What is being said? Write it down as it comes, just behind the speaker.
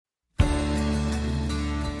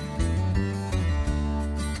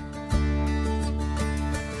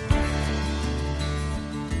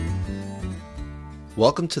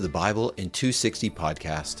Welcome to the Bible in 260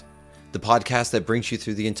 podcast, the podcast that brings you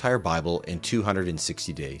through the entire Bible in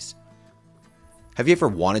 260 days. Have you ever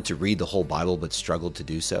wanted to read the whole Bible but struggled to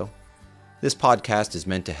do so? This podcast is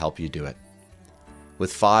meant to help you do it.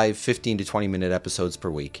 With 15 to 20 minute episodes per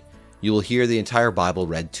week, you will hear the entire Bible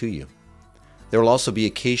read to you. There will also be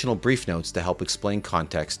occasional brief notes to help explain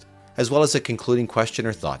context, as well as a concluding question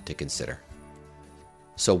or thought to consider.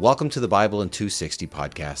 So welcome to the Bible in 260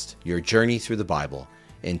 podcast, your journey through the Bible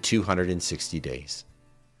in 260 days.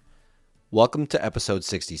 Welcome to episode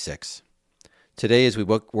 66. Today, as we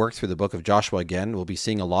work through the book of Joshua again, we'll be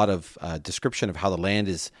seeing a lot of description of how the land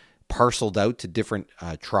is parceled out to different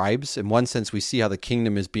tribes. In one sense, we see how the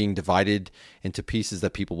kingdom is being divided into pieces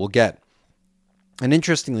that people will get. And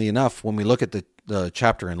interestingly enough, when we look at the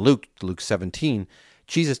chapter in Luke 17,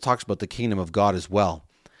 Jesus talks about the kingdom of God as well.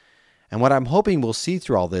 And what I'm hoping we'll see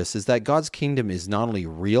through all this is that God's kingdom is not only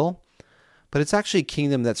real, but it's actually a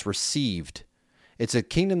kingdom that's received. It's a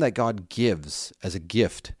kingdom that God gives as a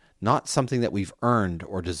gift, not something that we've earned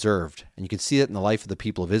or deserved. And you can see that in the life of the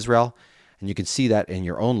people of Israel, and you can see that in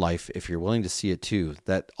your own life if you're willing to see it too,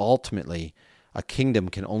 that ultimately a kingdom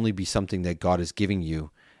can only be something that God is giving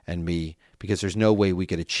you and me, because there's no way we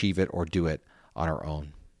could achieve it or do it on our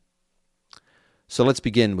own. So let's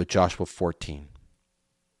begin with Joshua 14.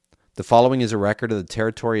 The following is a record of the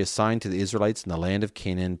territory assigned to the Israelites in the land of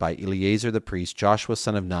Canaan by Eleazar the priest, Joshua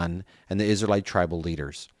son of Nun, and the Israelite tribal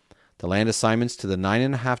leaders. The land assignments to the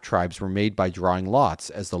 9.5 tribes were made by drawing lots,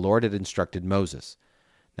 as the Lord had instructed Moses.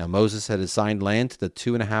 Now Moses had assigned land to the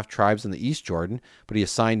 2.5 tribes in the east Jordan, but he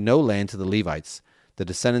assigned no land to the Levites. The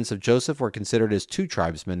descendants of Joseph were considered as 2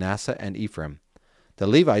 tribes, Manasseh and Ephraim. The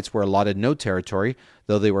Levites were allotted no territory,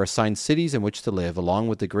 though they were assigned cities in which to live, along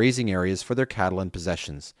with the grazing areas for their cattle and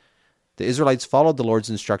possessions. The Israelites followed the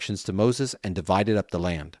Lord's instructions to Moses and divided up the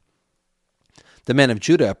land. The men of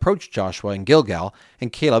Judah approached Joshua in Gilgal,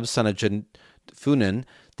 and Caleb, son of Jephunneh,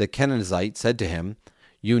 the Kenizzite, said to him,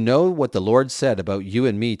 "You know what the Lord said about you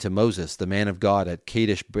and me to Moses, the man of God, at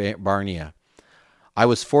Kadesh Barnea. I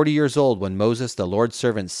was 40 years old when Moses, the Lord's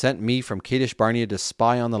servant, sent me from Kadesh Barnea to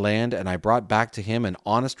spy on the land, and I brought back to him an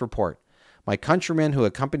honest report. My countrymen who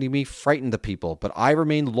accompanied me frightened the people, but I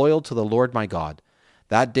remained loyal to the Lord my God.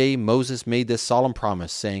 That day Moses made this solemn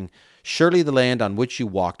promise, saying, 'Surely the land on which you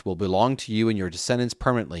walked will belong to you and your descendants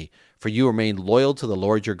permanently, for you remained loyal to the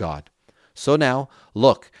Lord your God.' So now,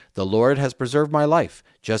 look, the Lord has preserved my life,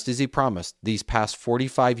 just as he promised, these past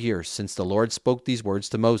 45 years since the Lord spoke these words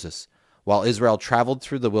to Moses. While Israel traveled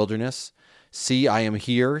through the wilderness, see, I am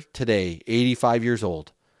here today, 85 years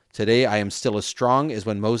old. Today I am still as strong as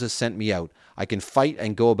when Moses sent me out. I can fight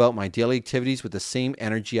and go about my daily activities with the same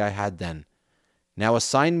energy I had then. Now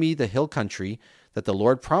assign me the hill country that the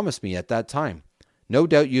Lord promised me at that time. No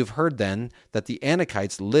doubt you have heard then that the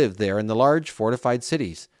Anakites live there in the large fortified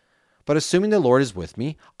cities. But assuming the Lord is with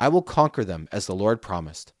me, I will conquer them as the Lord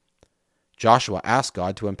promised." Joshua asked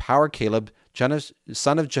God to empower Caleb,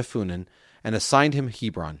 son of Jephunneh, and assigned him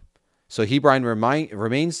Hebron. So Hebron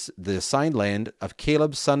remains the assigned land of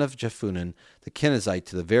Caleb, son of Jephunneh, the Kenizzite,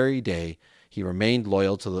 to the very day he remained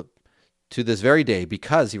loyal to this very day,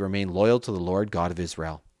 because he remained loyal to the Lord God of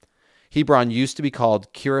Israel. Hebron used to be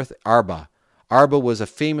called Kiriath Arba. Arba was a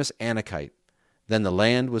famous Anakite. Then the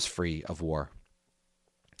land was free of war.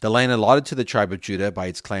 The land allotted to the tribe of Judah by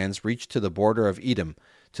its clans reached to the border of Edom,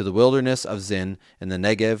 to the wilderness of Zin and the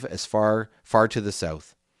Negev as far to the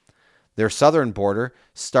south. Their southern border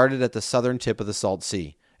started at the southern tip of the Salt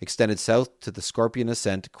Sea, extended south to the Scorpion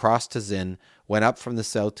Ascent, crossed to Zin, went up from the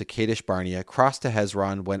south to Kadesh Barnea, crossed to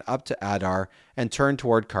Hezron, went up to Adar, and turned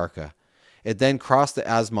toward Karka. It then crossed the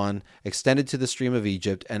Asmon, extended to the stream of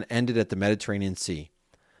Egypt, and ended at the Mediterranean Sea.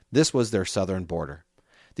 This was their southern border.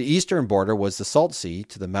 The eastern border was the Salt Sea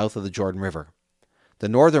to the mouth of the Jordan River. The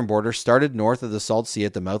northern border started north of the Salt Sea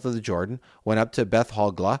at the mouth of the Jordan, went up to Beth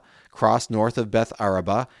Hoglah, crossed north of Beth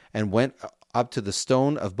Araba, and went up to the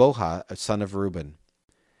stone of Boha, son of Reuben.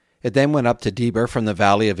 It then went up to Debir from the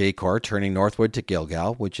valley of Achor, turning northward to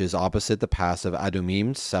Gilgal, which is opposite the pass of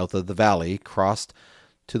Adumim, south of the valley, crossed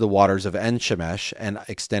to the waters of En-Shemesh, and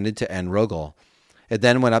extended to En-Rogel. It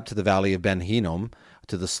then went up to the valley of Ben-Hinnom,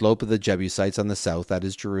 to the slope of the Jebusites on the south, that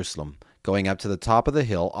is Jerusalem, going up to the top of the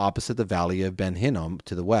hill opposite the valley of Ben-Hinnom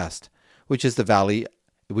to the west, which is the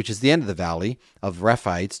end of the valley of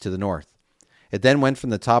Rephites to the north. It then went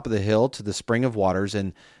from the top of the hill to the spring of waters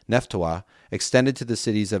in Nephtoah, extended to the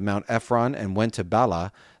cities of Mount Ephron, and went to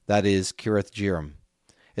Bala, that is Kiriath Jearim.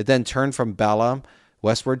 It then turned from Bala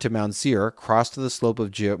westward to Mount Seir, crossed to the slope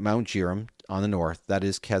of Mount Jearim on the north, that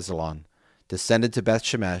is Kesalon, descended to Beth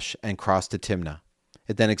Shemesh, and crossed to Timnah.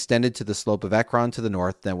 It then extended to the slope of Ekron to the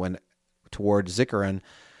north, then went toward Shikkerin,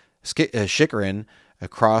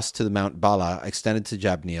 across to the Mount Bala, extended to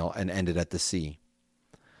Jabneel, and ended at the sea.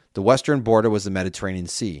 The western border was the Mediterranean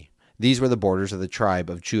Sea. These were the borders of the tribe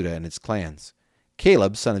of Judah and its clans.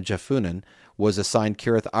 Caleb, son of Jephunneh, was assigned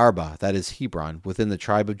Kiriath Arba, that is Hebron, within the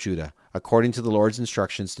tribe of Judah, according to the Lord's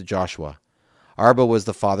instructions to Joshua. Arba was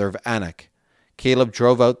the father of Anak. Caleb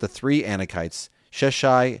drove out the 3 Anakites,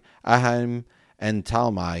 Sheshai, Ahim, and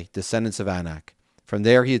Talmai, descendants of Anak. From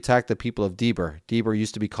there he attacked the people of Debir. Debir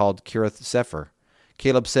used to be called Kiriath Sepher.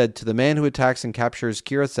 Caleb said, "To the man who attacks and captures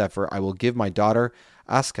Kiriath Sepher, I will give my daughter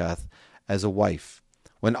Askath as a wife."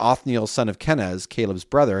 When Othniel, son of Kenaz, Caleb's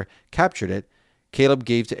brother, captured it, Caleb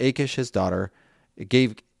gave Achish his daughter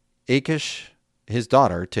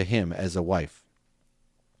to him as a wife.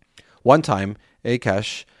 One time,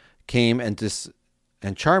 Achish came and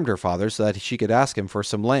charmed her father so that she could ask him for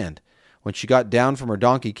some land. When she got down from her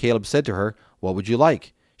donkey, Caleb said to her, "What would you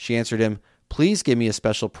like?" She answered him, "Please give me a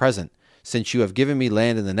special present. Since you have given me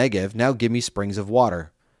land in the Negev, now give me springs of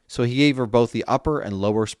water." So he gave her both the upper and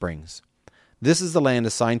lower springs. This is the land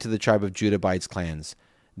assigned to the tribe of Judah by its clans.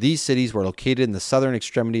 These cities were located in the southern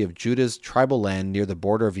extremity of Judah's tribal land near the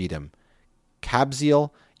border of Edom: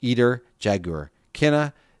 Kabzeel, Eder, Jagur,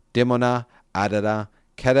 Kinnah, Dimonah, Adada,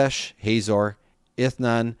 Kedesh, Hazor,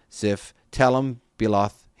 Ithnan, Ziph, Telem,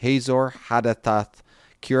 Beloth, Hazor, Hadathath,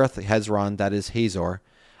 Kiriath Hezron, that is Hazor,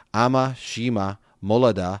 Amma, Shema,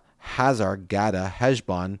 Moladah, Hazar, Gada,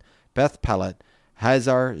 Heshbon, Beth Pelet,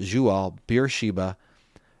 Hazar, Jual, Beersheba,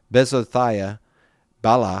 Bezothiah,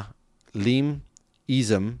 Bala, Lim,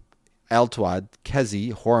 Ezem, Eltwad,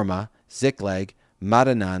 Kezi, Hormah, Ziklag,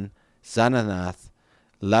 Madanan, Zananath,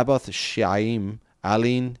 Laboth Shaim,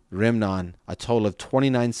 Aline, Rimnon, a total of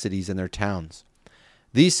 29 cities and their towns.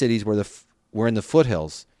 These cities were in the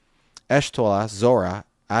foothills: Eshtola, Zorah,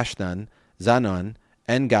 Ashnan, Zanon,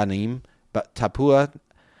 En-Ganim, Tapua,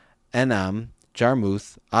 Enam,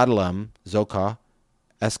 Jarmuth, Adalam, Zokah,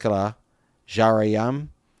 Eskala, Jarayam,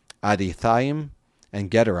 Adithaim,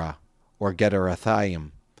 and Gederah, or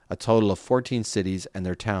Gederathaim, a total of 14 cities and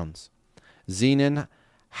their towns. Zenan,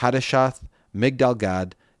 Hadashath,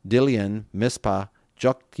 Migdal-Gad, Dilian, Mizpah,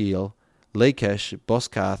 Joktheel, Lachish,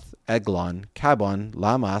 Boskath, Eglon, Kabon,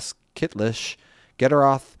 Lamas, Kitlish,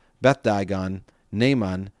 Gederoth, Beth-Dagon,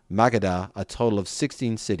 Naaman, Magadah, a total of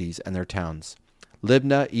 16 cities and their towns.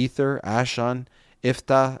 Libnah, Ether, Ashon,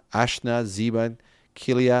 Iftah, Ashna, Zebad,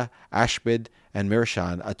 Kiliah, Ashbid, and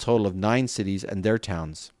Mirshan, a total of 9 cities and their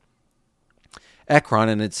towns. Ekron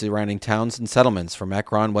and its surrounding towns and settlements, from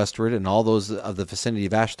Ekron westward and all those of the vicinity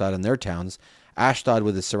of Ashdod and their towns, Ashdod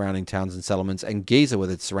with its surrounding towns and settlements, and Gaza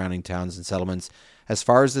with its surrounding towns and settlements, as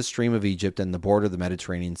far as the stream of Egypt and the border of the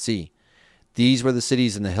Mediterranean Sea. These were the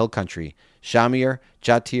cities in the hill country: Shamir,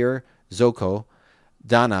 Jatir, Zoko,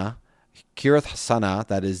 Dana, Kiriath Sanah,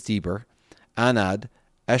 that is Debir, Anad,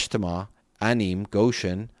 Eshtemoa, Anim,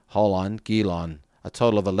 Goshen, Holon, Gilon, a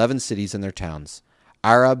total of 11 cities and their towns.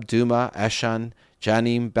 Arab, Duma, Eshan,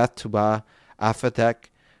 Janim, Beth-Tubah, Aphatek,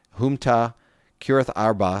 Humta, Kiriath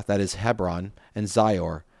Arba, that is Hebron, and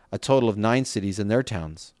Zior, a total of 9 cities and their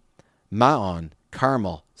towns. Maon,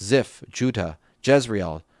 Carmel, Ziph, Judah,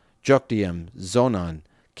 Jezreel, Jokdeam, Zonan,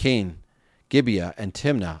 Cain, Gibeah, and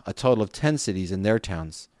Timnah, a total of 10 cities and their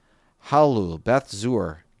towns. Halul,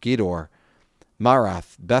 Beth-Zur, Gedor,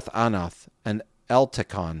 Marath, Beth-Anath, and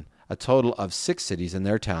Eltekon, a total of 6 cities and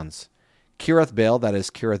their towns. Kiriath-Baal, that is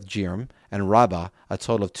Kiriath-Jearim, and Rabbah, a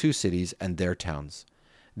total of 2 cities and their towns.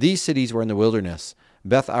 These cities were in the wilderness: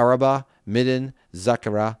 Beth-Arabah, Middin,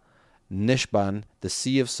 Zechariah, Nishban, the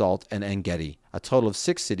Sea of Salt, and En-Gedi, a total of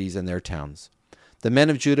 6 cities and their towns. The men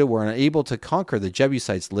of Judah were unable to conquer the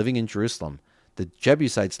Jebusites living in Jerusalem. The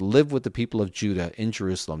Jebusites live with the people of Judah in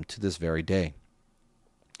Jerusalem to this very day.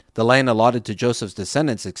 The land allotted to Joseph's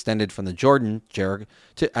descendants extended from the Jordan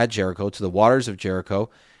at Jericho to the waters of Jericho,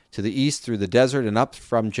 to the east through the desert, and up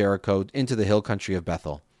from Jericho into the hill country of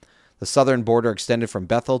Bethel. The southern border extended from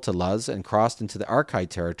Bethel to Luz and crossed into the Archite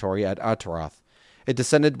territory at Ataroth. It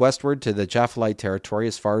descended westward to the Japhelite territory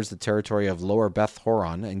as far as the territory of Lower Beth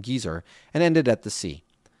Horon and Gezer, and ended at the sea.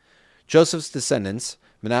 Joseph's descendants,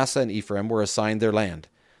 Manasseh and Ephraim, were assigned their land.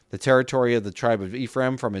 The territory of the tribe of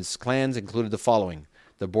Ephraim from its clans included the following: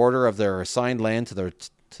 the border of their assigned land to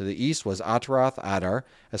the east was Ataroth Adar,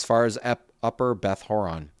 as far as Upper Beth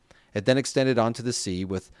Horon. It then extended onto the sea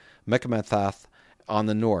with Mechmethath on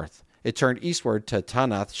the north. It turned eastward to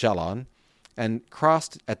Tanath Shalon and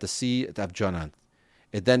crossed at the sea of Jonath.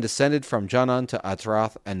 It then descended from Jonan to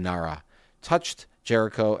Ataroth and Nara, touched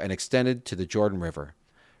Jericho, and extended to the Jordan River.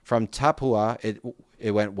 From Tapua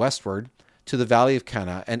it went westward to the valley of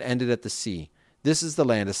Cana and ended at the sea. This is the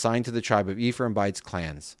land assigned to the tribe of Ephraim by its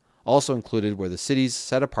clans. Also included were the cities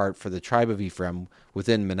set apart for the tribe of Ephraim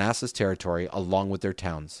within Manasseh's territory, along with their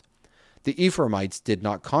towns. The Ephraimites did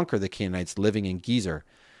not conquer the Canaanites living in Gezer.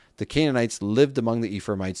 The Canaanites live among the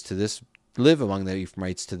Ephraimites to this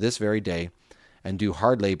very day, and do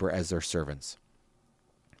hard labor as their servants.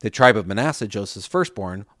 The tribe of Manasseh, Joseph's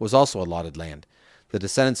firstborn, was also allotted land. The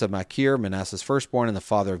descendants of Machir, Manasseh's firstborn and the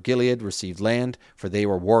father of Gilead, received land, for they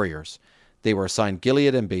were warriors. They were assigned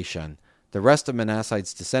Gilead and Bashan. The rest of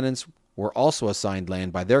Manasseh's descendants were also assigned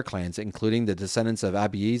land by their clans, including the descendants of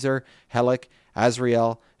Abiezer, Helek,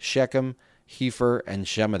 Azriel, Shechem, Hepher, and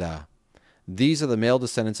Shemida. These are the male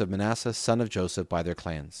descendants of Manasseh, son of Joseph, by their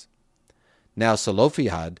clans. Now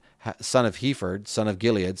Zelophehad, son of Hepher, son of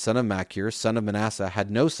Gilead, son of Machir, son of Manasseh, had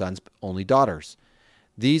no sons, only daughters.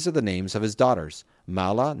 These are the names of his daughters: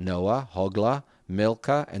 Mahlah, Noah, Hoglah,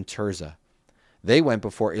 Milcah, and Tirzah. They went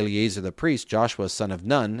before Eleazar the priest, Joshua son of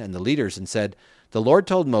Nun, and the leaders, and said, "The Lord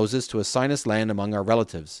told Moses to assign us land among our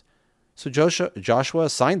relatives." So Joshua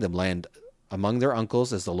assigned them land among their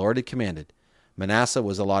uncles as the Lord had commanded. Manasseh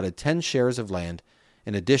was allotted 10 shares of land,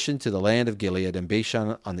 in addition to the land of Gilead and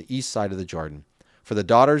Bashan on the east side of the Jordan. For the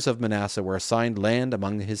daughters of Manasseh were assigned land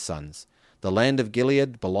among his sons. The land of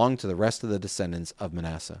Gilead belonged to the rest of the descendants of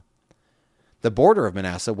Manasseh. The border of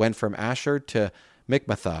Manasseh went from Asher to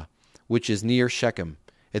Mikmathah, which is near Shechem.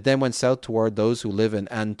 It then went south toward those who live in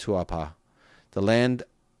An-Tuapah. The land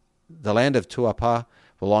of Tuapah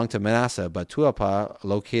belonged to Manasseh, but Tuapah,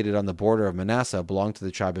 located on the border of Manasseh, belonged to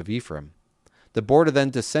the tribe of Ephraim. The border then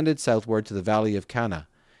descended southward to the valley of Cana.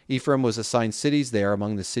 Ephraim was assigned cities there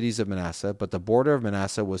among the cities of Manasseh, but the border of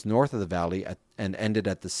Manasseh was north of the valley and ended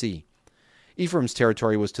at the sea. Ephraim's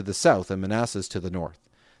territory was to the south and Manasseh's to the north.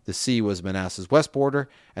 The sea was Manasseh's west border,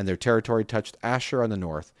 and their territory touched Asher on the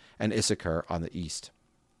north and Issachar on the east.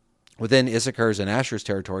 Within Issachar's and Asher's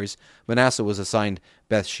territories, Manasseh was assigned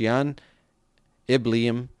Beth-shean,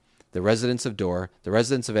 Ibleam, the residents of Dor, the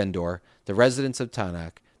residents of Endor, the residents of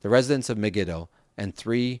Tanakh, the residents of Megiddo, and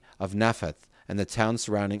 3 of Naphath, and the towns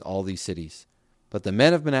surrounding all these cities. But the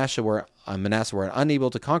men of Manasseh were unable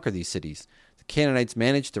to conquer these cities. The Canaanites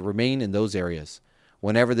managed to remain in those areas.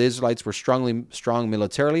 Whenever the Israelites were strong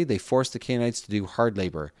militarily, they forced the Canaanites to do hard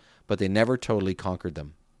labor, but they never totally conquered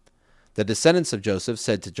them. The descendants of Joseph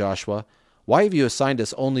said to Joshua, "Why have you assigned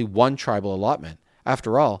us only one tribal allotment?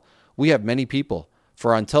 After all, we have many people,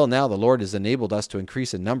 for until now the Lord has enabled us to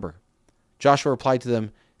increase in number." Joshua replied to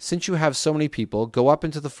them, "Since you have so many people, go up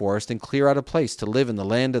into the forest and clear out a place to live in the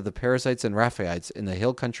land of the Perizzites and Rephaites in the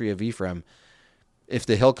hill country of Ephraim, if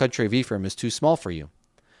the hill country of Ephraim is too small for you."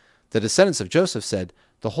 The descendants of Joseph said,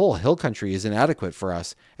 "The whole hill country is inadequate for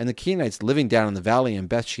us, and the Canaanites living down in the valley in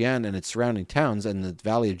Beth-shean and its surrounding towns and the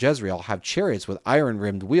valley of Jezreel have chariots with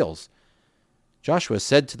iron-rimmed wheels." Joshua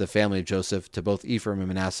said to the family of Joseph, to both Ephraim and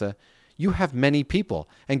Manasseh, "You have many people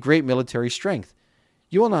and great military strength.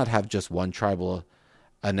 You will not have just one tribal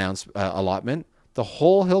allotment. The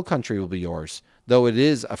whole hill country will be yours. Though it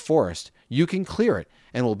is a forest, you can clear it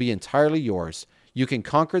and will be entirely yours. You can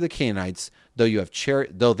conquer the Canaanites,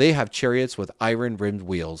 though they have chariots with iron-rimmed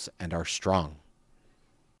wheels and are strong."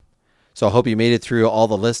 So I hope you made it through all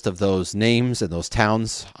the list of those names and those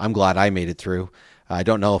towns. I'm glad I made it through. I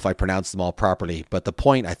don't know if I pronounced them all properly, but the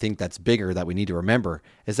point I think that's bigger that we need to remember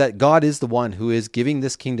is that God is the one who is giving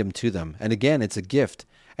this kingdom to them. And again, it's a gift,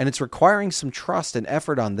 and it's requiring some trust and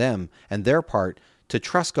effort on them and their part to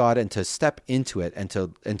trust God and to step into it and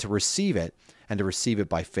to receive it and to receive it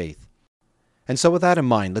by faith. And so with that in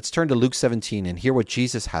mind, let's turn to Luke 17 and hear what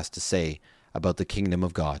Jesus has to say about the kingdom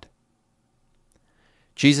of God.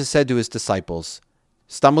 Jesus said to his disciples,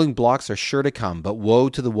 "Stumbling blocks are sure to come, but woe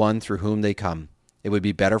to the one through whom they come. It would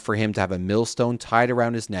be better for him to have a millstone tied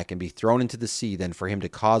around his neck and be thrown into the sea than for him to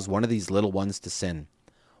cause one of these little ones to sin.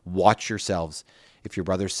 Watch yourselves. If your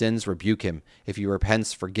brother sins, rebuke him. If he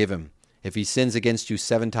repents, forgive him. If he sins against you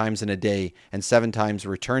 7 times in a day and 7 times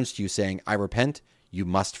returns to you saying, 'I repent,' you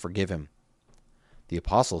must forgive him." The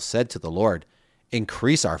apostles said to the Lord,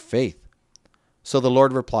 "Increase our faith." So the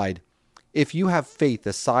Lord replied, "If you have faith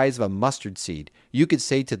the size of a mustard seed, you could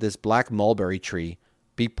say to this black mulberry tree,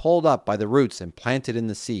 'Be pulled up by the roots and planted in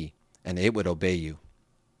the sea,' and it would obey you.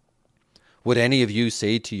 Would any of you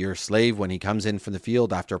say to your slave when he comes in from the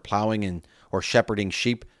field after plowing or shepherding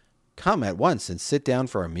sheep, 'Come at once and sit down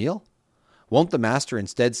for a meal'? Won't the master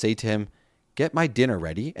instead say to him, 'Get my dinner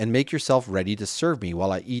ready and make yourself ready to serve me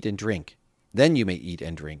while I eat and drink? Then you may eat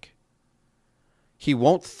and drink'? He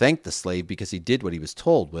won't thank the slave because he did what he was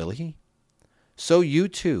told, will he? So you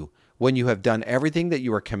too, when you have done everything that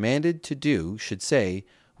you are commanded to do, should say,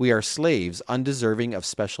 We are slaves, undeserving of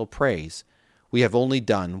special praise. We have only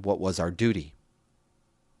done what was our duty."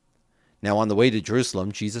 Now on the way to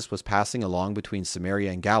Jerusalem, Jesus was passing along between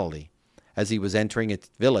Samaria and Galilee. As he was entering a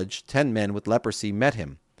village, 10 men with leprosy met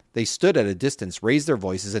him. They stood at a distance, raised their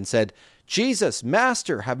voices, and said, "Jesus,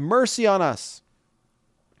 Master, have mercy on us."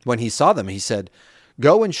 When he saw them, he said,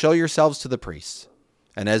 "Go and show yourselves to the priests."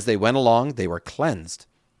 And as they went along, they were cleansed.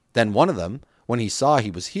 Then one of them, when he saw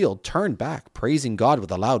he was healed, turned back, praising God with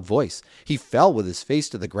a loud voice. He fell with his face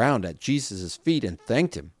to the ground at Jesus' feet and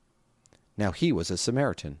thanked him. Now he was a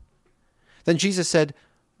Samaritan. Then Jesus said,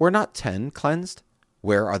 "Were not 10 cleansed?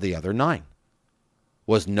 Where are the other 9?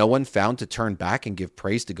 Was no one found to turn back and give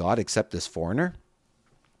praise to God except this foreigner?"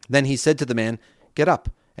 Then he said to the man, "Get up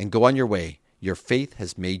and go on your way. Your faith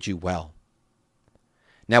has made you well."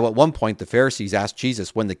 Now at one point the Pharisees asked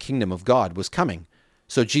Jesus when the kingdom of God was coming.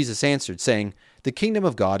 So Jesus answered, saying, "The kingdom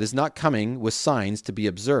of God is not coming with signs to be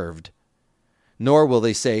observed. Nor will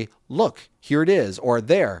they say, 'Look, here it is,' or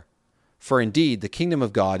 'there.' For indeed the kingdom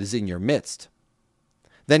of God is in your midst."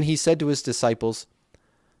 Then he said to his disciples,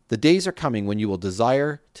 "The days are coming when you will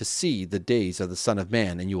desire to see the days of the Son of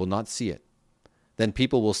Man, and you will not see it. Then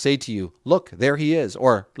people will say to you, 'Look, there he is,'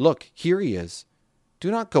 or 'Look, here he is.'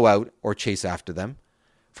 Do not go out or chase after them.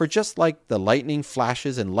 For just like the lightning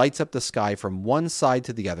flashes and lights up the sky from one side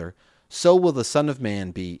to the other, so will the Son of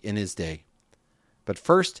Man be in his day. But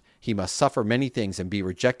first he must suffer many things and be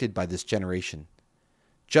rejected by this generation.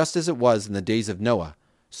 Just as it was in the days of Noah,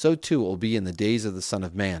 so too it will be in the days of the Son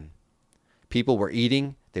of Man. People were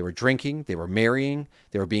eating, they were drinking, they were marrying,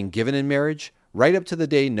 they were being given in marriage, right up to the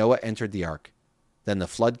day Noah entered the ark. Then the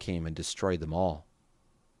flood came and destroyed them all.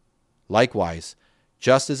 Likewise,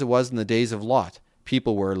 just as it was in the days of Lot,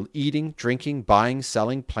 people were eating, drinking, buying,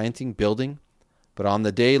 selling, planting, building. But on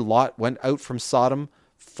the day Lot went out from Sodom,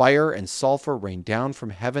 fire and sulfur rained down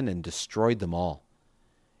from heaven and destroyed them all.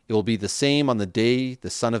 It will be the same on the day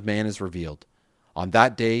the Son of Man is revealed. On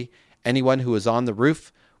that day, anyone who is on the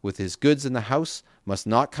roof with his goods in the house must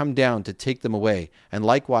not come down to take them away, and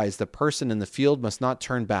likewise the person in the field must not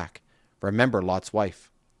turn back. Remember Lot's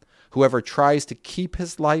wife. Whoever tries to keep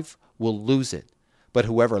his life will lose it, but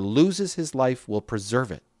whoever loses his life will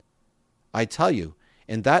preserve it. I tell you,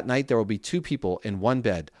 in that night there will be 2 people in one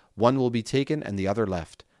bed. One will be taken and the other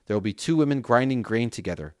left. There will be 2 women grinding grain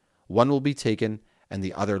together. One will be taken and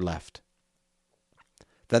the other left."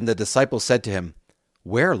 Then the disciples said to him,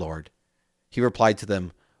 "Where, Lord?" He replied to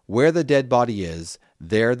them, "Where the dead body is,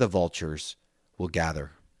 there the vultures will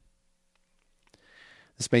gather."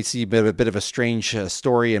 This may seem a bit of a strange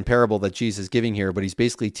story and parable that Jesus is giving here, but he's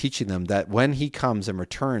basically teaching them that when he comes and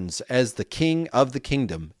returns as the king of the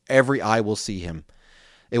kingdom, every eye will see him.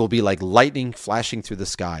 It will be like lightning flashing through the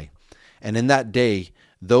sky. And in that day,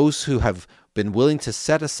 those who have been willing to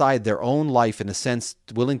set aside their own life, in a sense,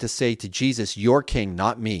 willing to say to Jesus, "You're king,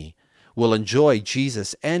 not me," will enjoy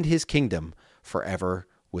Jesus and his kingdom forever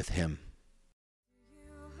with him.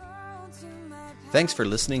 Thanks for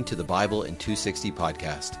listening to the Bible in 260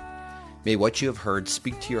 podcast. May what you have heard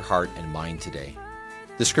speak to your heart and mind today.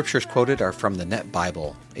 The scriptures quoted are from the Net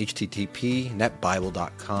Bible,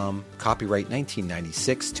 http://netbible.com, copyright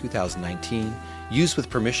 1996, 2019, used with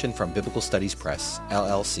permission from Biblical Studies Press,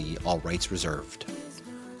 LLC, all rights reserved.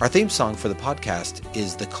 Our theme song for the podcast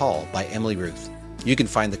is The Call by Emily Ruth. You can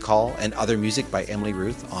find The Call and other music by Emily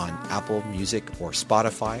Ruth on Apple Music or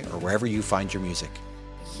Spotify or wherever you find your music.